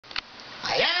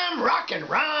I'm Rockin'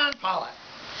 Ron Pollock,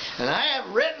 and I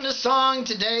have written a song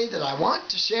today that I want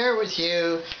to share with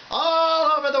you all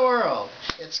over the world.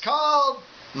 It's called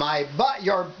My Butt,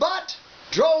 Your Butt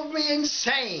Drove Me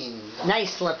Insane.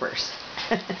 Nice slippers.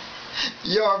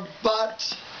 Your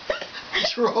butt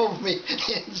drove me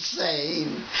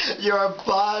insane. Your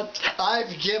butt,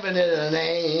 I've given it a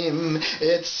name.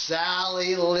 It's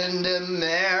Sally, Linda,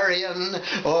 Marion,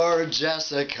 or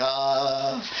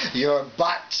Jessica. Your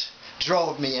butt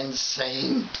drove me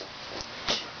insane.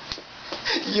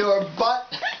 Your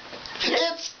butt,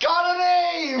 it's got a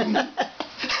name.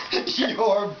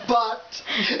 Your butt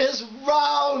is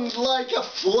round like a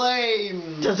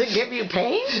flame. Does it give you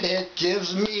pain? It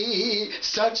gives me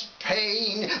such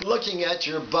pain looking at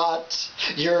your butt.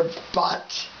 Your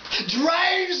butt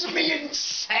drives me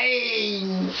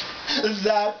insane.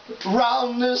 That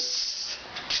roundness,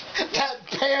 that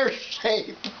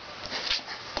pear-shaped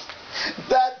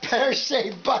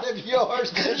butt of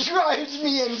yours drives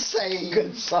me insane.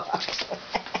 Good socks.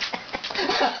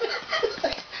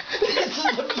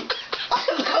 I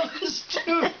love this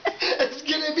tune. It's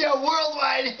going to be a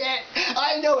worldwide hit.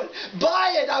 I know it.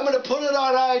 Buy it. I'm going to put it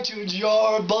on iTunes.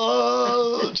 Your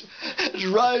butt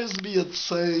drives me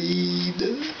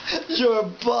insane. Your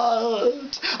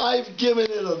butt. I've given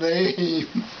it a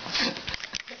name.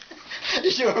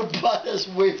 Your butt is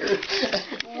weird.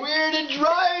 Weird. It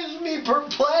drives me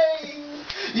perplane.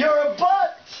 Your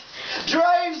butt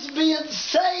drives me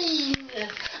insane.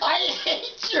 I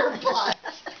hate your butt.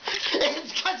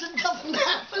 It's because it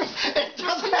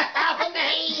doesn't have a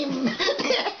name.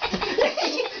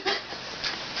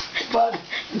 But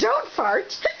don't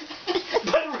fart.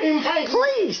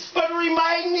 Please. But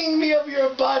reminding me of your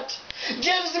butt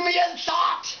gives me a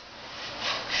thought.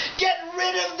 Get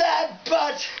rid of that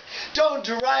butt. Don't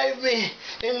drive me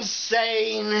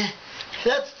insane.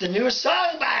 That's the new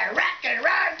song by Rockin'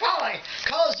 Ron Pollock.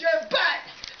 Calls your butt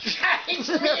drives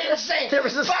me insane. Buy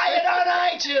it on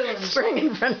iTunes. Spring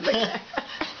in front of the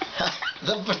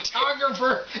The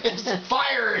photographer is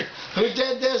fired who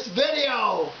did this video.